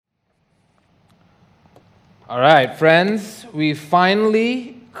All right, friends, we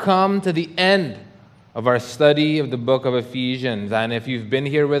finally come to the end of our study of the book of Ephesians. And if you've been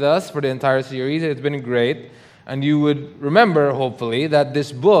here with us for the entire series, it's been great. And you would remember, hopefully, that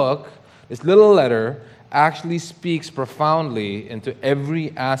this book, this little letter, actually speaks profoundly into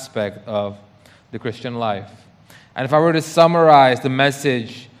every aspect of the Christian life. And if I were to summarize the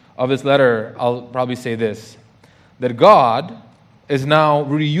message of this letter, I'll probably say this: that God is now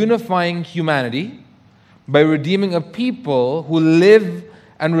reunifying humanity by redeeming a people who live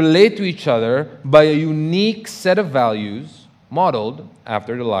and relate to each other by a unique set of values modeled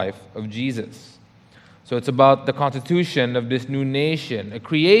after the life of Jesus. So it's about the constitution of this new nation, a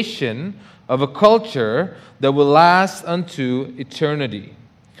creation of a culture that will last unto eternity.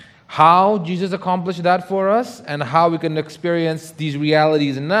 How Jesus accomplished that for us and how we can experience these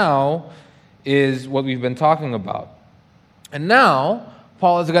realities now is what we've been talking about. And now,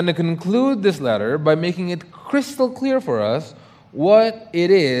 Paul is going to conclude this letter by making it crystal clear for us what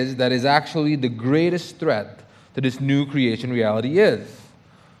it is that is actually the greatest threat to this new creation reality is,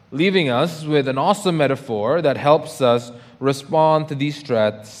 leaving us with an awesome metaphor that helps us respond to these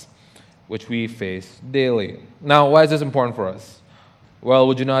threats which we face daily. Now, why is this important for us? Well,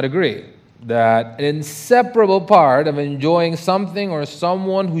 would you not agree that an inseparable part of enjoying something or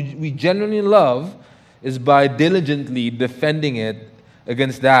someone who we genuinely love is by diligently defending it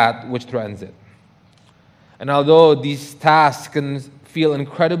against that which threatens it? And although these tasks can feel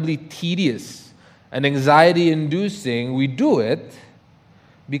incredibly tedious and anxiety-inducing, we do it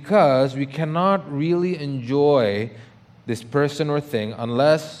because we cannot really enjoy this person or thing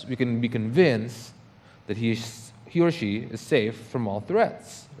unless we can be convinced that he or she is safe from all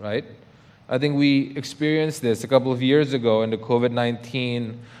threats, right? I think we experienced this a couple of years ago in the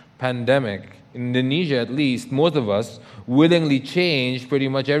COVID-19 pandemic. In Indonesia, at least, most of us willingly changed pretty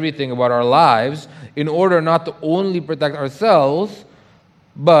much everything about our lives in order not to only protect ourselves,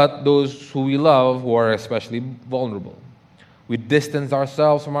 but those who we love who are especially vulnerable. We distanced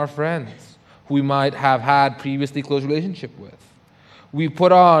ourselves from our friends who we might have had previously close relationship with. We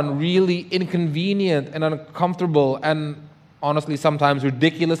put on really inconvenient and uncomfortable and honestly sometimes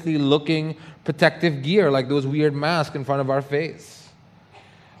ridiculously looking protective gear like those weird masks in front of our face.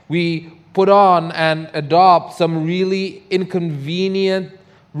 We put on and adopt some really inconvenient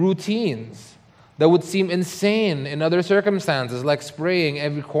routines that would seem insane in other circumstances, like spraying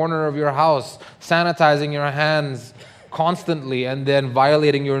every corner of your house, sanitizing your hands constantly, and then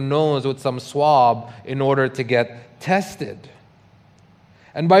violating your nose with some swab in order to get tested.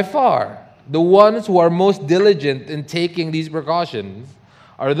 And by far, the ones who are most diligent in taking these precautions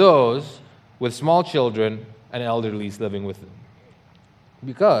are those with small children and elderlies living with them,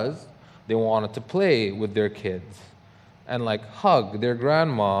 because they wanted to play with their kids and hug their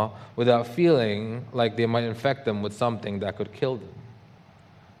grandma without feeling like they might infect them with something that could kill them.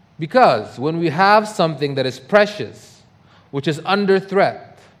 Because when we have something that is precious, which is under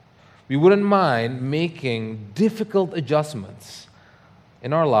threat, we wouldn't mind making difficult adjustments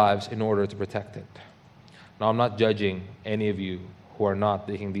in our lives in order to protect it. Now, I'm not judging any of you who are not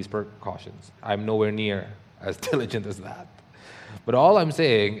taking these precautions. I'm nowhere near as diligent as that. But all I'm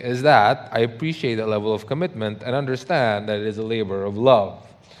saying is that I appreciate that level of commitment and understand that it is a labor of love.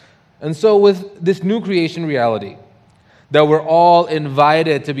 And so with this new creation reality that we're all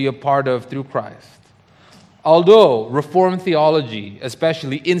invited to be a part of through Christ, although Reformed theology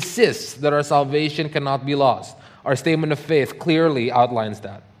especially insists that our salvation cannot be lost, our statement of faith clearly outlines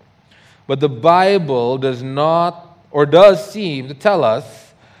that. But the Bible does seem to tell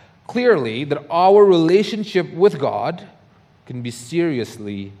us clearly that our relationship with God can be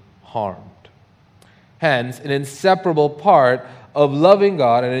seriously harmed. Hence, an inseparable part of loving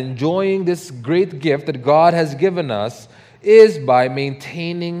God and enjoying this great gift that God has given us is by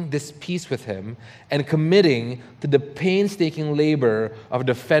maintaining this peace with Him and committing to the painstaking labor of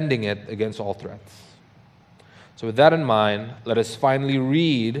defending it against all threats. So with that in mind, let us finally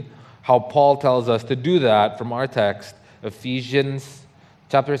read how Paul tells us to do that from our text, Ephesians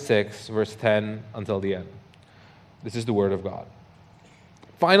chapter 6, verse 10 until the end. This is the word of God.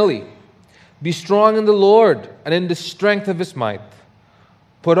 Finally, be strong in the Lord and in the strength of His might.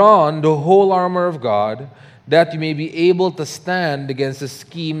 Put on the whole armor of God, that you may be able to stand against the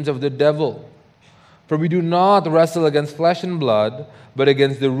schemes of the devil. For we do not wrestle against flesh and blood, but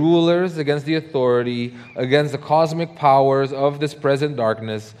against the rulers, against the authority, against the cosmic powers of this present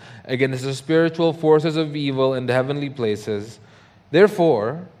darkness, against the spiritual forces of evil in the heavenly places.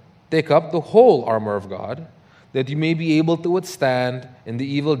 Therefore, take up the whole armor of God, that you may be able to withstand in the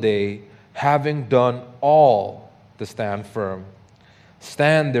evil day, having done all to stand firm.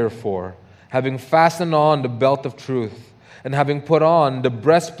 Stand, therefore, having fastened on the belt of truth, and having put on the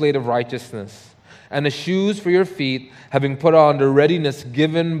breastplate of righteousness, and the shoes for your feet, having put on the readiness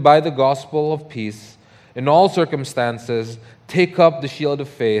given by the gospel of peace. In all circumstances, take up the shield of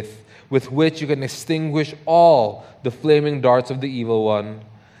faith, with which you can extinguish all the flaming darts of the evil one,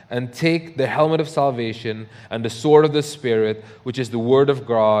 and take the helmet of salvation and the sword of the Spirit, which is the word of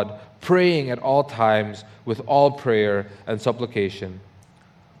God, praying at all times with all prayer and supplication.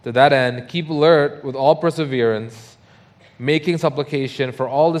 To that end, keep alert with all perseverance, making supplication for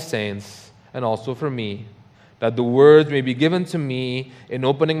all the saints and also for me, that the words may be given to me in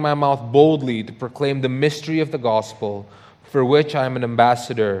opening my mouth boldly to proclaim the mystery of the gospel, for which I am an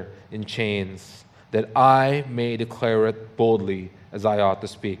ambassador in chains, that I may declare it boldly as I ought to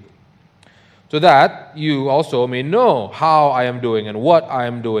speak. So that you also may know how I am doing and what I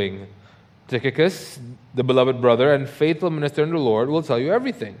am doing. Tychicus, the beloved brother and faithful minister in the Lord, will tell you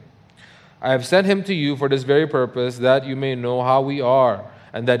everything. I have sent him to you for this very purpose, that you may know how we are,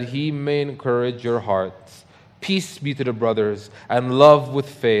 and that he may encourage your hearts. Peace be to the brothers, and love with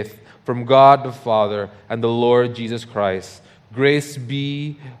faith from God the Father and the Lord Jesus Christ. Grace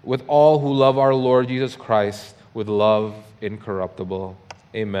be with all who love our Lord Jesus Christ with love incorruptible.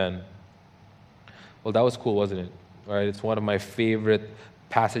 Amen. Well, that was cool, wasn't it? Right? It's one of my favorite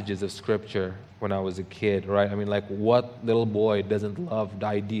passages of Scripture when I was a kid, right? I mean, like, what little boy doesn't love the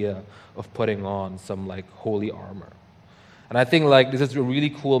idea of putting on some, like, holy armor? And I think, like, this is a really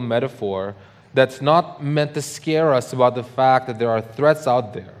cool metaphor that's not meant to scare us about the fact that there are threats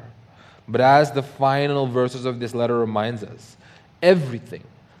out there. But as the final verses of this letter reminds us, everything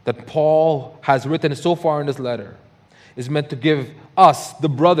that Paul has written so far in this letter is meant to give us, the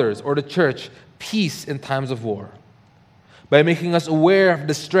brothers or the church, peace in times of war, by making us aware of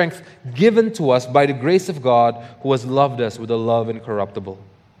the strength given to us by the grace of God, who has loved us with a love incorruptible.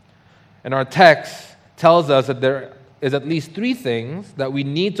 And our text tells us that there is at least three things that we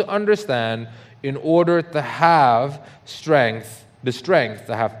need to understand in order to have strength, the strength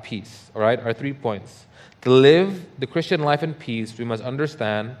to have peace. All right, our 3 points. To live the Christian life in peace, we must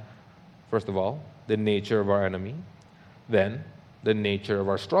understand, first of all, the nature of our enemy, then the nature of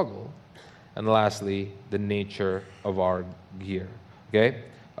our struggle, and lastly, the nature of our gear. Okay?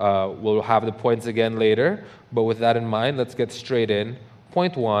 We'll have the points again later, but with that in mind, let's get straight in.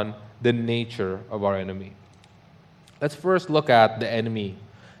 Point 1, the nature of our enemy. Let's first look at the enemy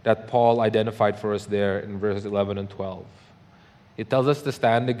that Paul identified for us there in verses 11 and 12. It tells us to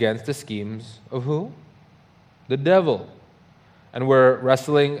stand against the schemes of who? The devil. And we're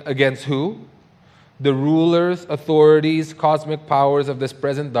wrestling against who? The rulers, authorities, cosmic powers of this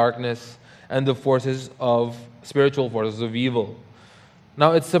present darkness, and the spiritual forces of evil.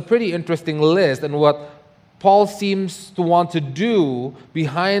 Now, it's a pretty interesting list, and what Paul seems to want to do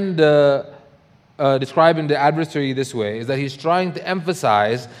behind describing the adversary this way is that he's trying to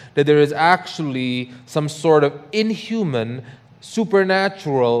emphasize that there is actually some sort of inhuman,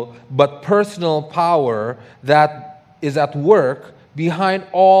 supernatural, but personal power that is at work behind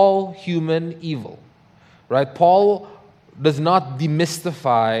all human evil. Right? Paul does not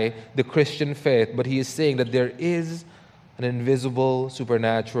demystify the Christian faith, but he is saying that there is an invisible,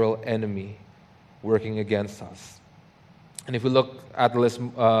 supernatural enemy working against us. And if we look at the list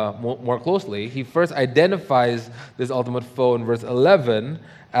more closely, he first identifies this ultimate foe in verse 11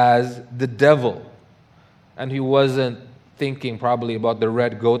 as the devil. And he wasn't thinking probably about the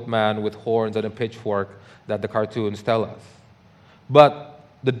red goat man with horns and a pitchfork that the cartoons tell us. But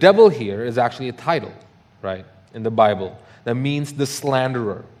the devil here is actually a title, right, in the Bible, that means the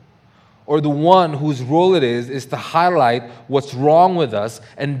slanderer, or the one whose role it is to highlight what's wrong with us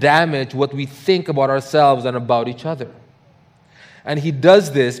and damage what we think about ourselves and about each other. And he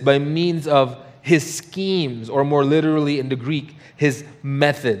does this by means of his schemes, or more literally in the Greek, his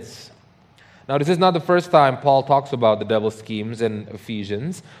methods. Now, this is not the first time Paul talks about the devil's schemes in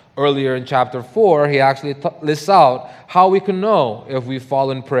Ephesians. Earlier in chapter 4, he actually lists out how we can know if we've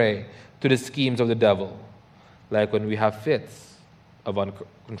fallen prey to the schemes of the devil, like when we have fits of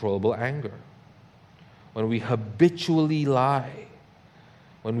uncontrollable anger, when we habitually lie,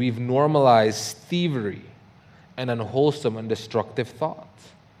 when we've normalized thievery and unwholesome and destructive thoughts.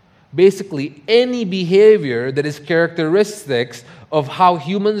 Basically, any behavior that is characteristics of how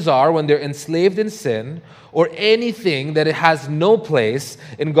humans are when they're enslaved in sin, or anything that it has no place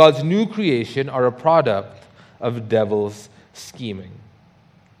in God's new creation, are a product of devil's scheming.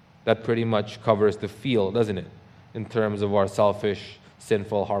 That pretty much covers the field, doesn't it, in terms of our selfish,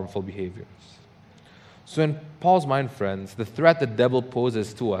 sinful, harmful behaviors. So in Paul's mind, friends, the threat the devil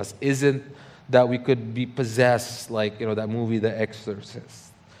poses to us isn't that we could be possessed like, that movie, The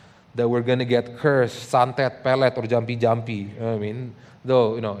Exorcist. that we're going to get cursed, santet, pelet, or jumpy. You know what I mean?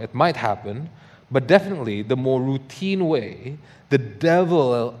 Though, it might happen. But definitely, the more routine way the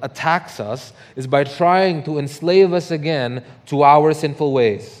devil attacks us is by trying to enslave us again to our sinful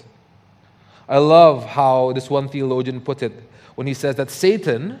ways. I love how this one theologian put it when he says that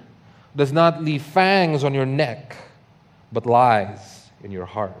Satan does not leave fangs on your neck, but lies in your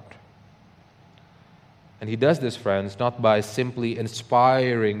heart. And he does this, friends, not by simply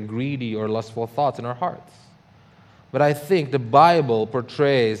inspiring greedy or lustful thoughts in our hearts. But I think the Bible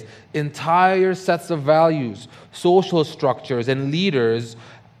portrays entire sets of values, social structures, and leaders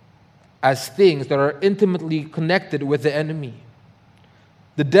as things that are intimately connected with the enemy.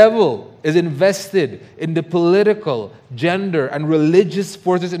 The devil is invested in the political, gender, and religious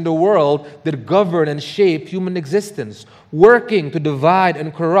forces in the world that govern and shape human existence, working to divide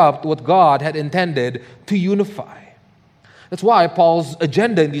and corrupt what God had intended to unify. That's why Paul's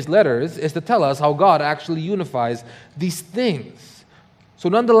agenda in these letters is to tell us how God actually unifies these things. So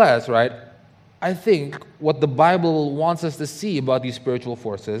nonetheless, right, I think what the Bible wants us to see about these spiritual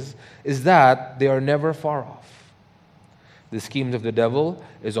forces is that they are never far off. The schemes of the devil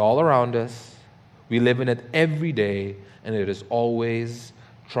is all around us. We live in it every day, and it is always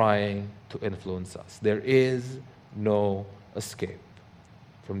trying to influence us. There is no escape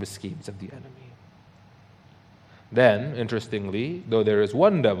from the schemes of the enemy. Then, interestingly, though there is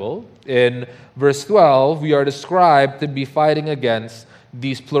one devil, in verse 12, we are described to be fighting against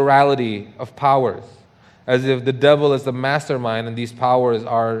these plurality of powers, as if the devil is the mastermind and these powers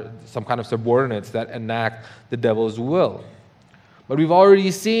are some kind of subordinates that enact the devil's will. But we've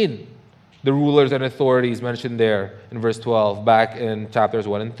already seen the rulers and authorities mentioned there in verse 12, back in chapters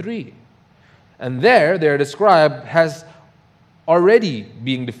 1 and 3. And there, they're described as already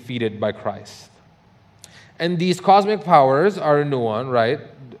being defeated by Christ. And these cosmic powers are a new one, right?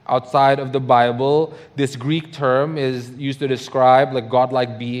 Outside of the Bible, this Greek term is used to describe like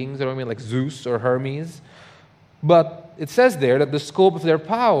godlike beings, you know what I mean, like Zeus or Hermes. But it says there that the scope of their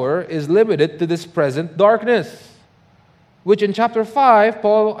power is limited to this present darkness, which in chapter 5,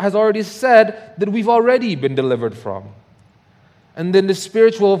 Paul has already said that we've already been delivered from. And then the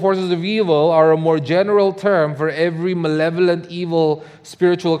spiritual forces of evil are a more general term for every malevolent, evil,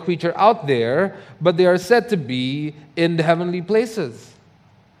 spiritual creature out there, but they are said to be in the heavenly places.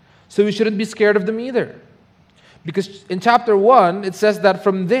 So we shouldn't be scared of them either. Because in chapter 1, it says that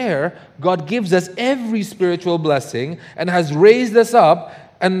from there, God gives us every spiritual blessing and has raised us up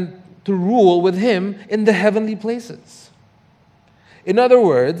and to rule with Him in the heavenly places. In other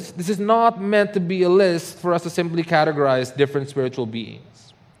words, this is not meant to be a list for us to simply categorize different spiritual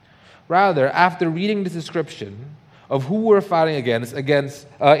beings. Rather, after reading this description of who we're fighting against,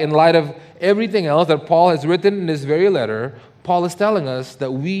 in light of everything else that Paul has written in this very letter, Paul is telling us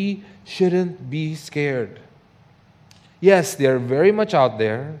that we shouldn't be scared. Yes, they are very much out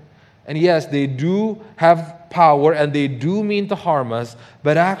there, and yes, they do have power and they do mean to harm us,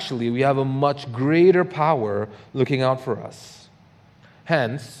 but actually we have a much greater power looking out for us.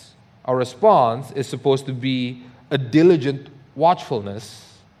 Hence, our response is supposed to be a diligent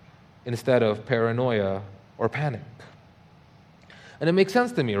watchfulness instead of paranoia or panic. And it makes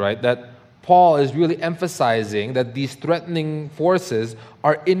sense to me, right, that Paul is really emphasizing that these threatening forces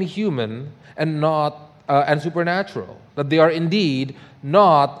are inhuman and not and supernatural, that they are indeed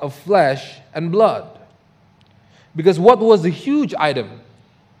not of flesh and blood. Because what was the huge item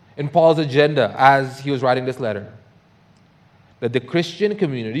in Paul's agenda as he was writing this letter? That the Christian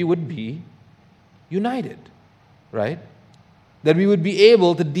community would be united, right? That we would be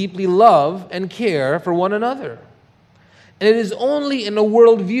able to deeply love and care for one another. And it is only in a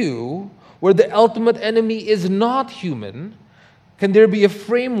worldview where the ultimate enemy is not human can there be a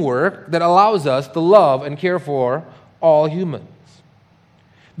framework that allows us to love and care for all humans.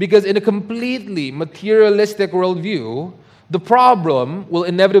 Because in a completely materialistic worldview, the problem will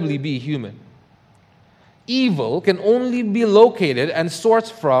inevitably be human. Evil can only be located and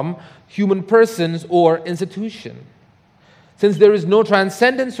sourced from human persons or institution. Since there is no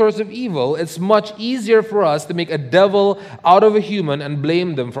transcendent source of evil, it's much easier for us to make a devil out of a human and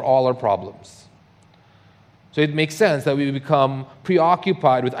blame them for all our problems. So it makes sense that we become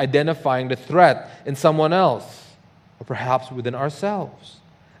preoccupied with identifying the threat in someone else, or perhaps within ourselves,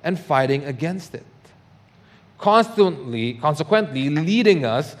 and fighting against it. Consequently, leading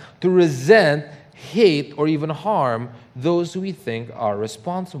us to resent, hate, or even harm those who we think are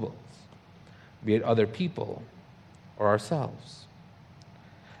responsible, be it other people or ourselves.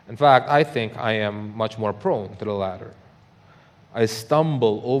 In fact, I think I am much more prone to the latter. I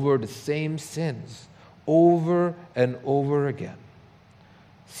stumble over the same sins over and over again.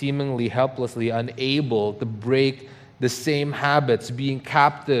 seemingly helplessly unable to break the same habits, being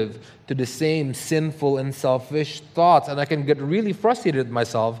captive to the same sinful and selfish thoughts. And I can get really frustrated with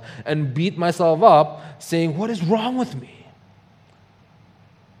myself and beat myself up saying, what is wrong with me?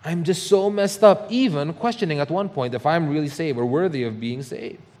 I'm just so messed up, even questioning at one point if I'm really saved or worthy of being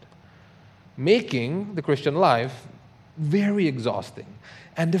saved. Making the Christian life very exhausting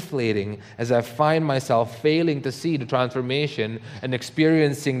and deflating as I find myself failing to see the transformation and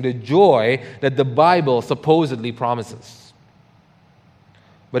experiencing the joy that the Bible supposedly promises.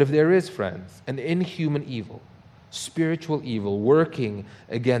 But if there is, friends, an inhuman evil, spiritual evil working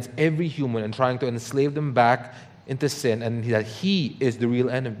against every human and trying to enslave them back into sin, and that he is the real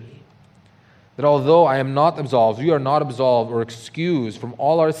enemy, that although I am not absolved, we are not absolved or excused from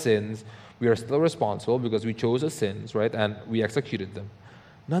all our sins, we are still responsible because we chose the sins, right, and we executed them.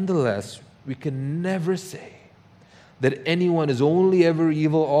 Nonetheless, we can never say that anyone is only ever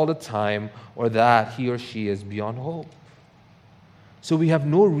evil all the time or that he or she is beyond hope. So we have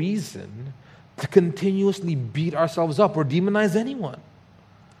no reason to continuously beat ourselves up or demonize anyone.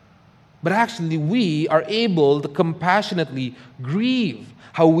 But actually, we are able to compassionately grieve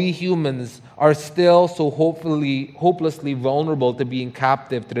how we humans are still so hopelessly vulnerable to being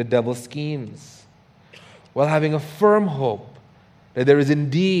captive to the devil's schemes, while having a firm hope that there is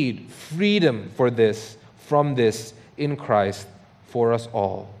indeed freedom from this in Christ for us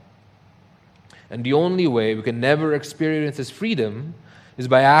all. And the only way we can never experience this freedom is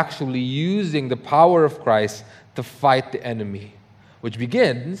by actually using the power of Christ to fight the enemy, which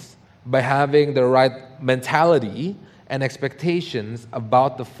begins by having the right mentality and expectations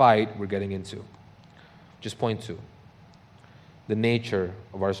about the fight we're getting into. Just point two, the nature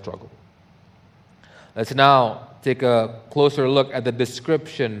of our struggle. Let's now take a closer look at the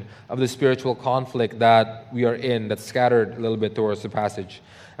description of the spiritual conflict that we are in, that's scattered a little bit towards the passage.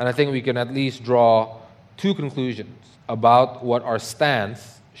 And I think we can at least draw two conclusions about what our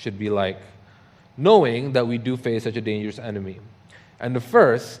stance should be like, knowing that we do face such a dangerous enemy. And the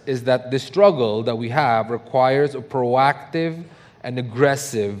first is that the struggle that we have requires a proactive and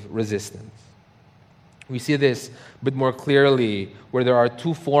aggressive resistance. We see this a bit more clearly where there are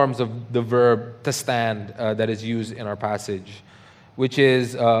two forms of the verb to stand that is used in our passage, which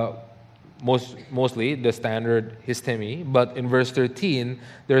is mostly the standard histemi, but in verse 13,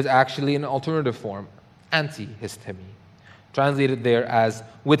 there's actually an alternative form, anti-histemi, translated there as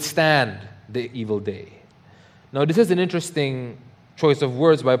withstand the evil day. Now, this is an interesting choice of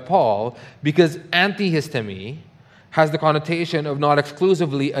words by Paul because anti-histemi has the connotation of not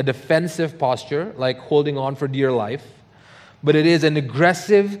exclusively a defensive posture, like holding on for dear life, but it is an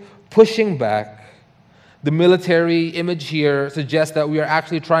aggressive pushing back. The military image here suggests that we are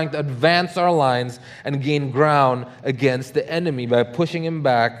actually trying to advance our lines and gain ground against the enemy by pushing him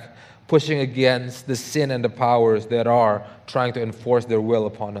back, pushing against the sin and the powers that are trying to enforce their will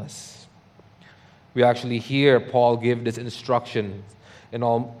upon us. We actually hear Paul give this instruction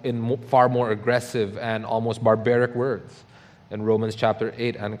in far more aggressive and almost barbaric words in Romans chapter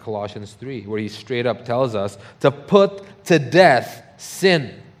 8 and Colossians 3, where he straight up tells us to put to death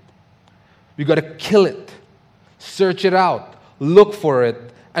sin. We got to kill it, search it out, look for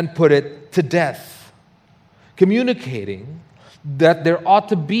it, and put it to death. Communicating that there ought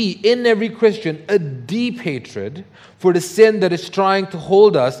to be in every Christian a deep hatred for the sin that is trying to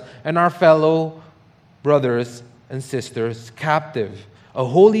hold us and our fellow brothers and sisters captive. A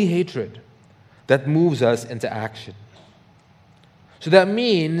holy hatred that moves us into action. So that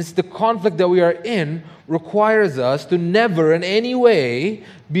means the conflict that we are in requires us to never in any way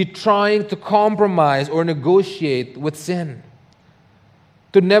be trying to compromise or negotiate with sin.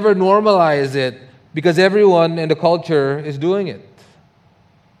 To never normalize it because everyone in the culture is doing it.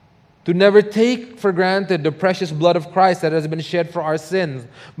 To never take for granted the precious blood of Christ that has been shed for our sins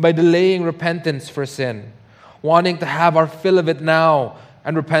by delaying repentance for sin. Wanting to have our fill of it now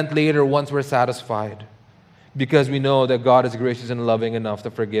and repent later once we're satisfied. Because we know that God is gracious and loving enough to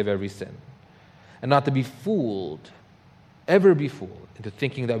forgive every sin. And not to be fooled, ever be fooled, into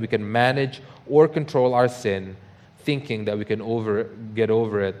thinking that we can manage or control our sin, thinking that we can get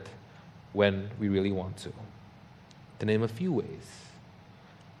over it when we really want to. To name a few ways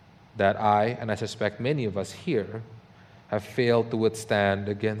that I, and I suspect many of us here, have failed to withstand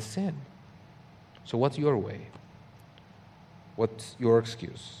against sin. So what's your way? What's your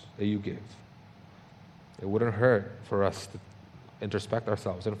excuse that you give? It wouldn't hurt for us to introspect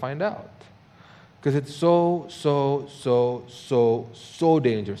ourselves and find out. Because it's so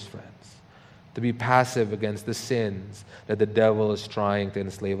dangerous, friends, to be passive against the sins that the devil is trying to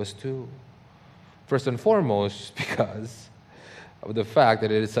enslave us to. First and foremost, because of the fact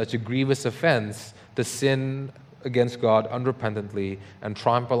that it is such a grievous offense to sin against God unrepentantly and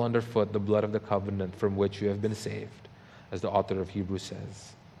trample underfoot the blood of the covenant from which you have been saved, as the author of Hebrews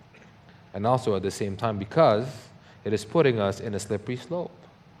says. And also at the same time, because it is putting us in a slippery slope,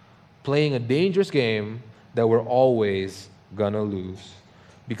 playing a dangerous game that we're always gonna lose,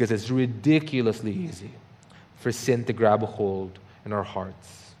 because it's ridiculously easy for sin to grab a hold in our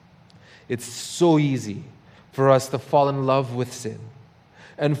hearts. It's so easy for us to fall in love with sin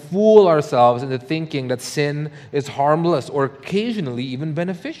and fool ourselves into thinking that sin is harmless or occasionally even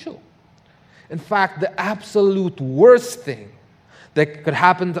beneficial. In fact, the absolute worst thing that could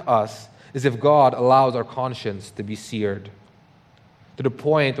happen to us is if God allows our conscience to be seared to the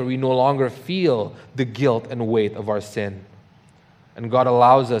point where we no longer feel the guilt and weight of our sin. And God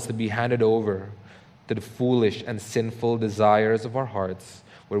allows us to be handed over to the foolish and sinful desires of our hearts,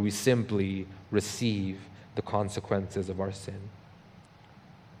 where we simply receive the consequences of our sin.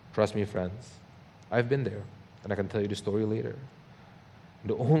 Trust me, friends, I've been there, and I can tell you the story later.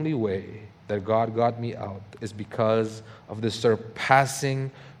 The only way that God got me out is because of the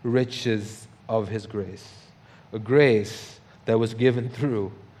surpassing riches of His grace, a grace that was given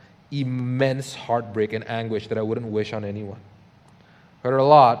through immense heartbreak and anguish that I wouldn't wish on anyone. Hurt a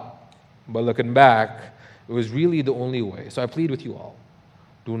lot, but looking back, it was really the only way. So I plead with you all,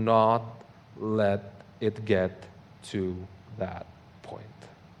 do not let it get to that point.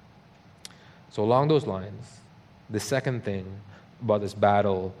 So along those lines, the second thing about this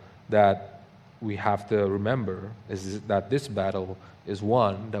battle that we have to remember is that this battle is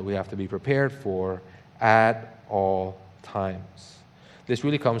one that we have to be prepared for at all times. This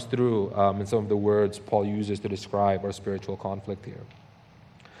really comes through in some of the words Paul uses to describe our spiritual conflict here.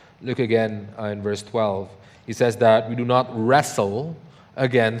 Look again in verse 12. He says that we do not wrestle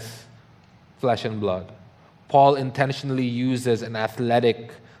against flesh and blood. Paul intentionally uses an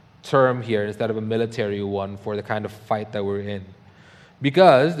athletic term here instead of a military one for the kind of fight that we're in,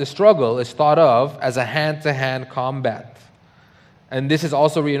 because the struggle is thought of as a hand-to-hand combat. And this is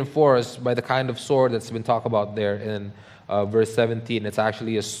also reinforced by the kind of sword that's been talked about there in verse 17. It's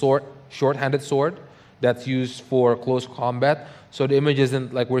actually a short-handed sword that's used for close combat. So the image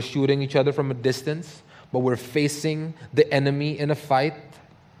isn't like we're shooting each other from a distance, but we're facing the enemy in a fight.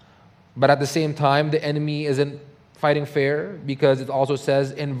 But at the same time, the enemy isn't fighting fair, because it also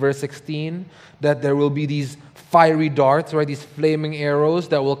says in verse 16 that there will be these fiery darts, right? These flaming arrows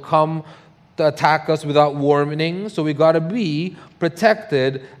that will come to attack us without warning. So we got to be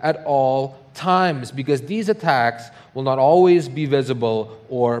protected at all times, because these attacks will not always be visible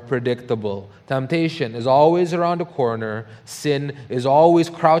or predictable. Temptation is always around the corner. Sin is always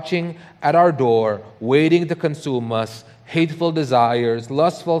crouching at our door, waiting to consume us. Hateful desires,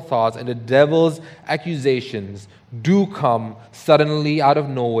 lustful thoughts, and the devil's accusations do come suddenly out of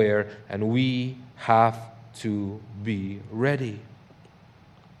nowhere, and we have to be ready.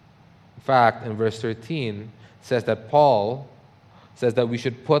 In fact, in verse 13, it says that Paul says that we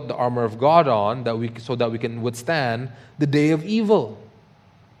should put the armor of God on so that we can withstand the day of evil.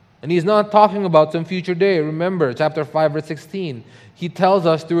 And he's not talking about some future day. Remember, chapter 5, verse 16. He tells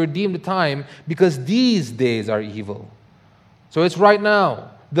us to redeem the time because these days are evil. So it's right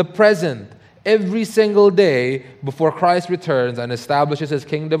now, the present, every single day before Christ returns and establishes His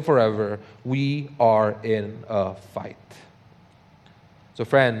kingdom forever, we are in a fight. So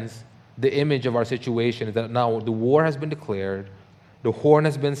friends, the image of our situation is that now the war has been declared, the horn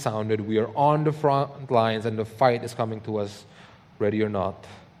has been sounded, we are on the front lines, and the fight is coming to us, ready or not.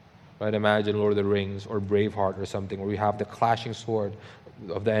 Right? Imagine Lord of the Rings or Braveheart or something, where we have the clashing sword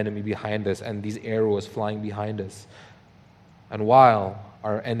of the enemy behind us and these arrows flying behind us. And while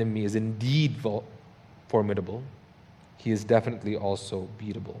our enemy is indeed formidable, he is definitely also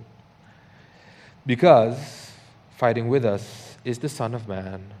beatable. Because fighting with us is the Son of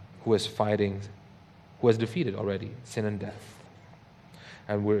Man who has defeated already sin and death.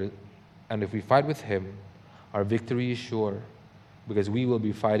 And if we fight with Him, our victory is sure, because we will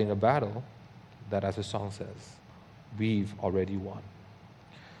be fighting a battle that, as the song says, we've already won.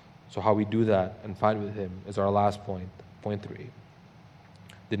 So how we do that and fight with Him is our last point. Point 3,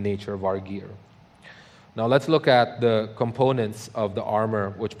 the nature of our gear. Now let's look at the components of the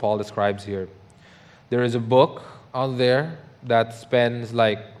armor which Paul describes here. There is a book out there that spends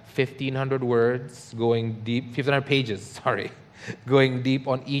like 1,500 words going deep, 1,500 pages, going deep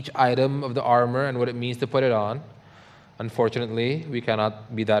on each item of the armor and what it means to put it on. Unfortunately, we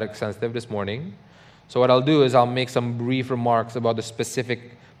cannot be that extensive this morning. So what I'll do is I'll make some brief remarks about the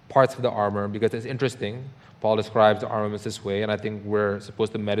specific parts of the armor, because it's interesting. Paul describes the armaments this way, and I think we're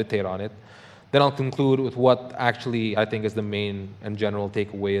supposed to meditate on it. Then I'll conclude with what actually I think is the main and general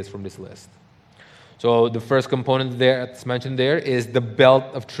takeaways from this list. So the first component there that's mentioned there is the belt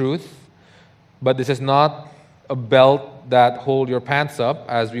of truth. But this is not a belt that hold your pants up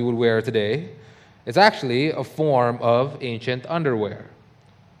as we would wear today. It's actually a form of ancient underwear.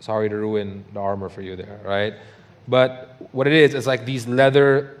 Sorry to ruin the armor for you there, right? But what it is like these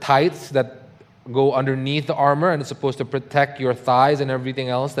leather tights that go underneath the armor, and it's supposed to protect your thighs and everything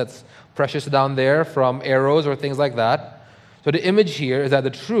else that's precious down there from arrows or things like that. So the image here is that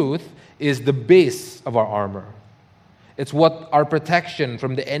the truth is the base of our armor. It's what our protection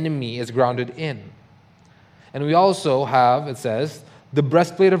from the enemy is grounded in. And we also have, it says, the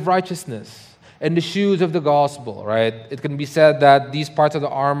breastplate of righteousness and the shoes of the gospel, right? It can be said that these parts of the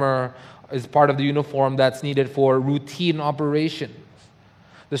armor is part of the uniform that's needed for routine operations.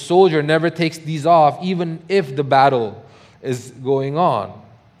 The soldier never takes these off, even if the battle is going on,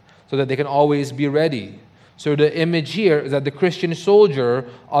 so that they can always be ready. So the image here is that the Christian soldier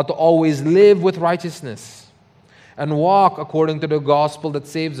ought to always live with righteousness and walk according to the gospel that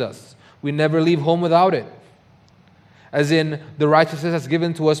saves us. We never leave home without it. As in, the righteousness that's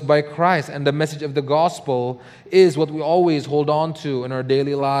given to us by Christ, and the message of the gospel is what we always hold on to in our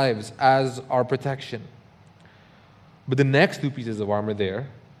daily lives as our protection. But the next two pieces of armor there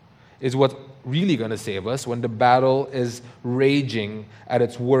is what's really going to save us when the battle is raging at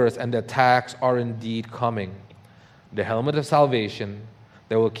its worst and the attacks are indeed coming. The helmet of salvation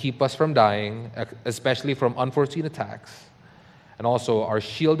that will keep us from dying, especially from unforeseen attacks, and also our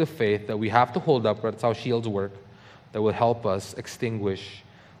shield of faith that we have to hold up, that's how shields work, that will help us extinguish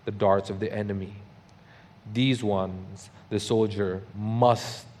the darts of the enemy. These ones, the soldier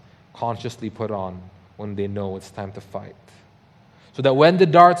must consciously put on when they know it's time to fight. So that when the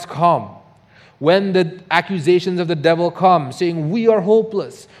darts come, when the accusations of the devil come, saying we are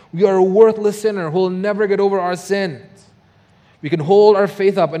hopeless, we are a worthless sinner who will never get over our sins, we can hold our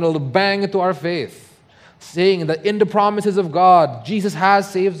faith up and it'll bang into our faith, saying that in the promises of God, Jesus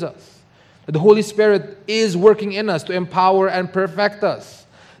has saved us. That the Holy Spirit is working in us to empower and perfect us.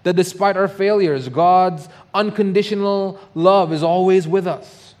 That despite our failures, God's unconditional love is always with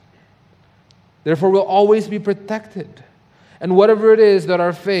us. Therefore, we'll always be protected. And whatever it is that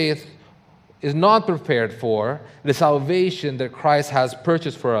our faith is not prepared for, the salvation that Christ has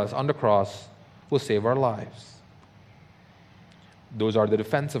purchased for us on the cross will save our lives. Those are the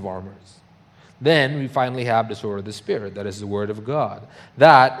defensive armors. Then we finally have the sword of the Spirit, that is the Word of God.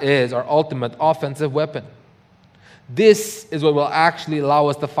 That is our ultimate offensive weapon. This is what will actually allow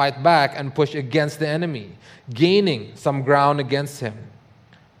us to fight back and push against the enemy, gaining some ground against him.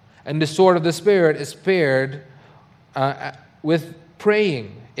 And the sword of the Spirit is paired with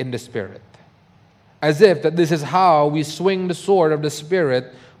praying in the Spirit, as if that this is how we swing the sword of the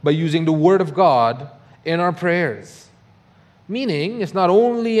Spirit, by using the Word of God in our prayers. Meaning, it's not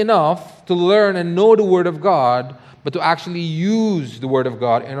only enough to learn and know the Word of God, but to actually use the Word of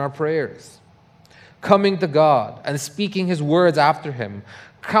God in our prayers. Coming to God and speaking His words after Him,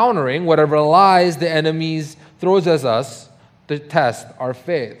 countering whatever lies the enemy throws at us to test our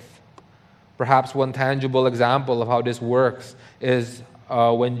faith. Perhaps one tangible example of how this works is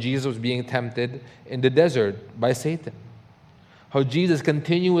when Jesus was being tempted in the desert by Satan. How Jesus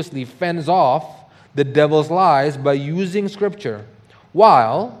continuously fends off the devil's lies by using Scripture,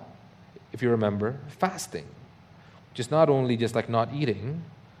 while, if you remember, fasting, which is not only just like not eating,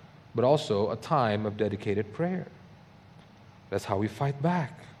 but also a time of dedicated prayer. That's how we fight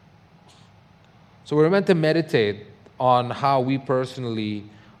back. So we're meant to meditate on how we personally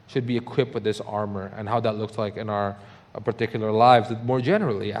should be equipped with this armor and how that looks like in our particular lives, more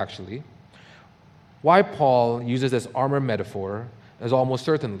generally, actually. Why Paul uses this armor metaphor is almost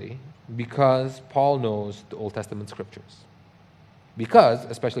certainly because Paul knows the Old Testament scriptures. Because,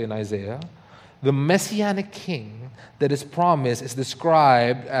 especially in Isaiah, the Messianic king that is promised is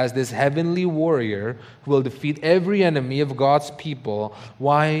described as this heavenly warrior who will defeat every enemy of God's people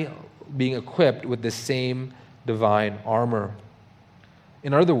while being equipped with the same divine armor.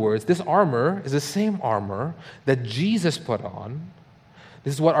 In other words, this armor is the same armor that Jesus put on.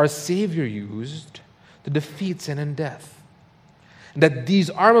 This is what our Savior used to defeat sin and death. That these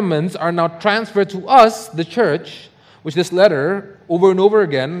armaments are now transferred to us, the church, which this letter over and over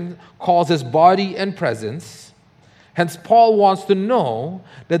again calls His body and presence. Hence, Paul wants to know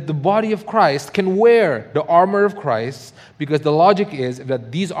that the body of Christ can wear the armor of Christ, because the logic is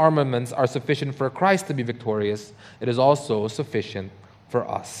that these armaments are sufficient for Christ to be victorious. It is also sufficient for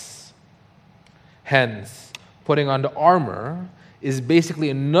us. Hence, putting on the armor is basically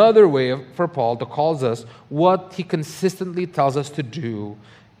another way for Paul to call us what he consistently tells us to do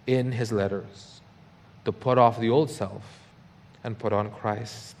in his letters, to put off the old self and put on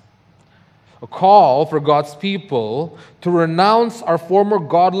Christ. A call for God's people to renounce our former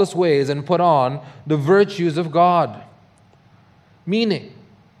godless ways and put on the virtues of God. Meaning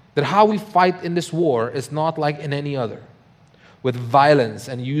that how we fight in this war is not like in any other, with violence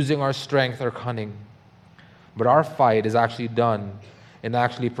and using our strength or cunning. But our fight is actually done in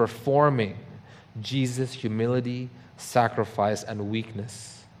actually performing Jesus' humility, sacrifice, and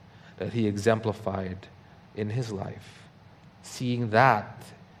weakness that he exemplified in his life. Seeing that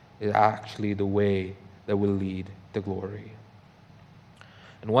is actually the way that will lead to glory.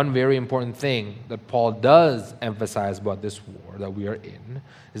 And one very important thing that Paul does emphasize about this war that we are in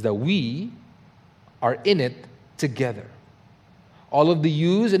is that we are in it together. All of the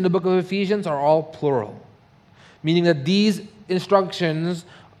yous in the book of Ephesians are all plural, meaning that these instructions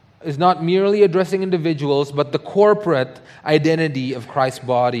is not merely addressing individuals, but the corporate identity of Christ's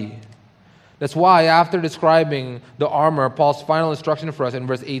body. That's why after describing the armor, Paul's final instruction for us in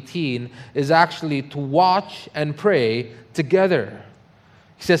verse 18 is actually to watch and pray together.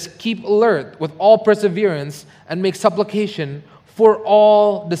 He says, keep alert with all perseverance and make supplication for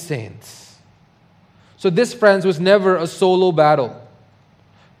all the saints. So this, friends, was never a solo battle.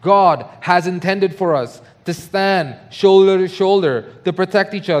 God has intended for us to stand shoulder to shoulder to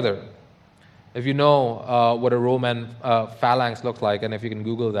protect each other. If you know what a Roman phalanx looks like, and if you can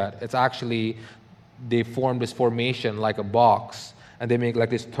Google that, it's actually, they form this formation like a box, and they make like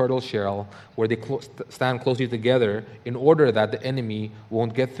this turtle shell where they stand closely together in order that the enemy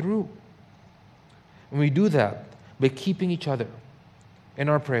won't get through. And we do that by keeping each other in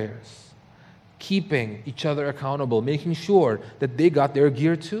our prayers, keeping each other accountable, making sure that they got their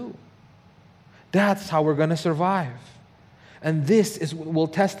gear too. That's how we're going to survive. And this is what will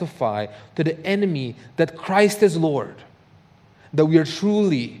testify to the enemy that Christ is Lord, that we are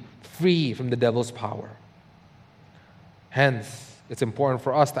truly free from the devil's power. Hence, it's important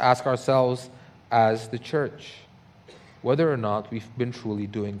for us to ask ourselves as the church whether or not we've been truly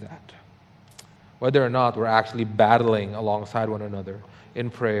doing that. Whether or not we're actually battling alongside one another in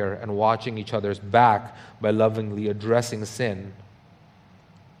prayer and watching each other's back by lovingly addressing sin,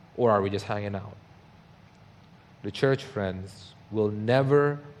 or are we just hanging out? The church, friends, will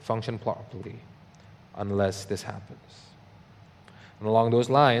never function properly unless this happens. And along those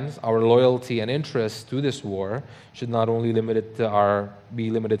lines, our loyalty and interest to this war should not only be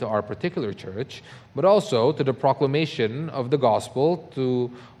limited to our particular church, but also to the proclamation of the gospel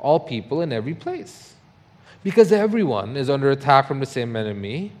to all people in every place. Because everyone is under attack from the same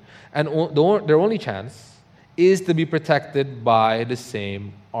enemy, and their only chance is to be protected by the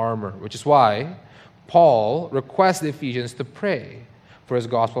same armor, which is why Paul requests the Ephesians to pray for his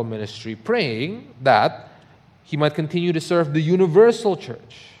gospel ministry, praying that he might continue to serve the universal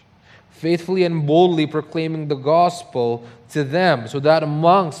church, faithfully and boldly proclaiming the gospel to them, so that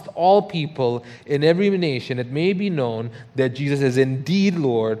amongst all people in every nation it may be known that Jesus is indeed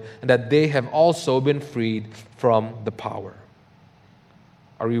Lord, and that they have also been freed from the power.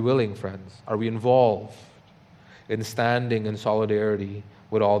 Are we willing, friends? Are we involved in standing in solidarity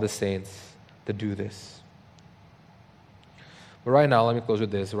with all the saints to do this? But right now, let me close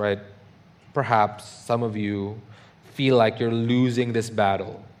with this, right? Perhaps some of you feel like you're losing this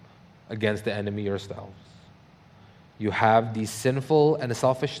battle against the enemy yourselves. You have these sinful and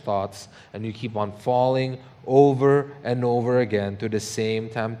selfish thoughts, and you keep on falling over and over again to the same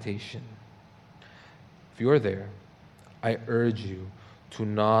temptation. If you're there, I urge you to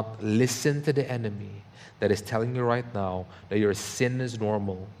not listen to the enemy that is telling you right now that your sin is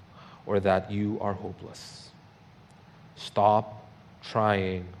normal or that you are hopeless. Stop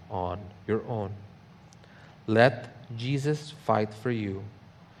trying on your own. Let Jesus fight for you.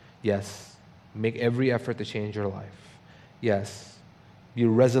 Yes, make every effort to change your life. Yes, be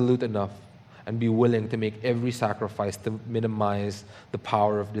resolute enough and be willing to make every sacrifice to minimize the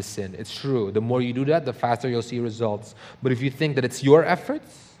power of the sin. It's true. The more you do that, the faster you'll see results. But if you think that it's your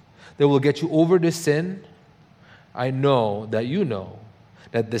efforts that will get you over this sin, I know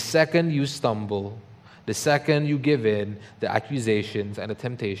that the second you stumble, the second you give in, the accusations and the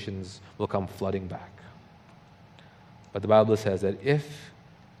temptations will come flooding back. But the Bible says that if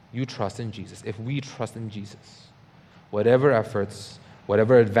you trust in Jesus, if we trust in Jesus, whatever efforts,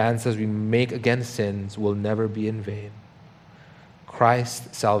 whatever advances we make against sins will never be in vain.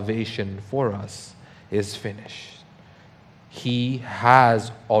 Christ's salvation for us is finished. He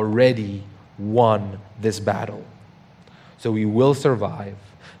has already won this battle. So we will survive.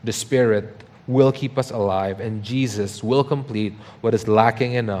 The Spirit will keep us alive, and Jesus will complete what is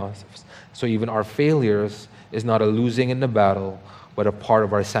lacking in us. So even our failures is not a losing in the battle, but a part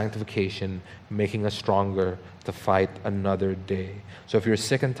of our sanctification, making us stronger to fight another day. So if you're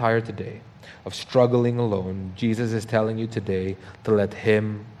sick and tired today of struggling alone, Jesus is telling you today to let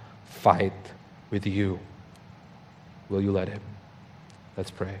him fight with you. Will you let him?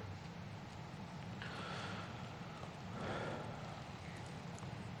 Let's pray.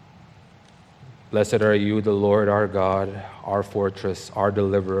 Blessed are you, the Lord our God, our fortress, our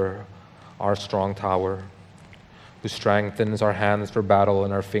deliverer, our strong tower, who strengthens our hands for battle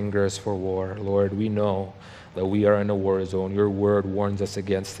and our fingers for war. Lord, we know that we are in a war zone. Your word warns us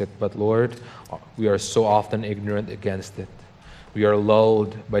against it. But Lord, we are so often ignorant against it. We are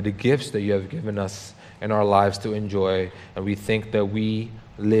lulled by the gifts that you have given us in our lives to enjoy, and we think that we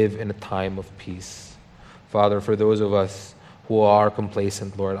live in a time of peace. Father, for those of us who are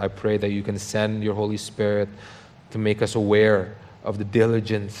complacent, Lord, I pray that you can send your Holy Spirit to make us aware of the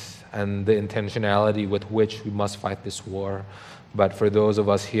diligence and the intentionality with which we must fight this war. But for those of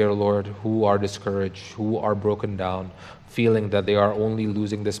us here, Lord, who are discouraged, who are broken down, feeling that they are only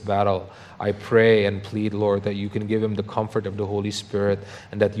losing this battle, I pray and plead, Lord, that you can give them the comfort of the Holy Spirit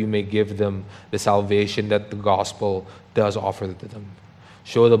and that you may give them the salvation that the gospel does offer to them.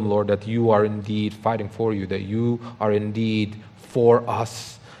 Show them, Lord, that you are indeed fighting for you, that you are indeed for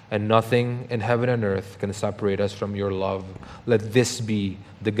us, and nothing in heaven and earth can separate us from your love. Let this be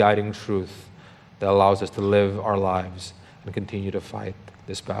the guiding truth that allows us to live our lives and continue to fight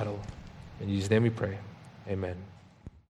this battle. In Jesus' name we pray. Amen.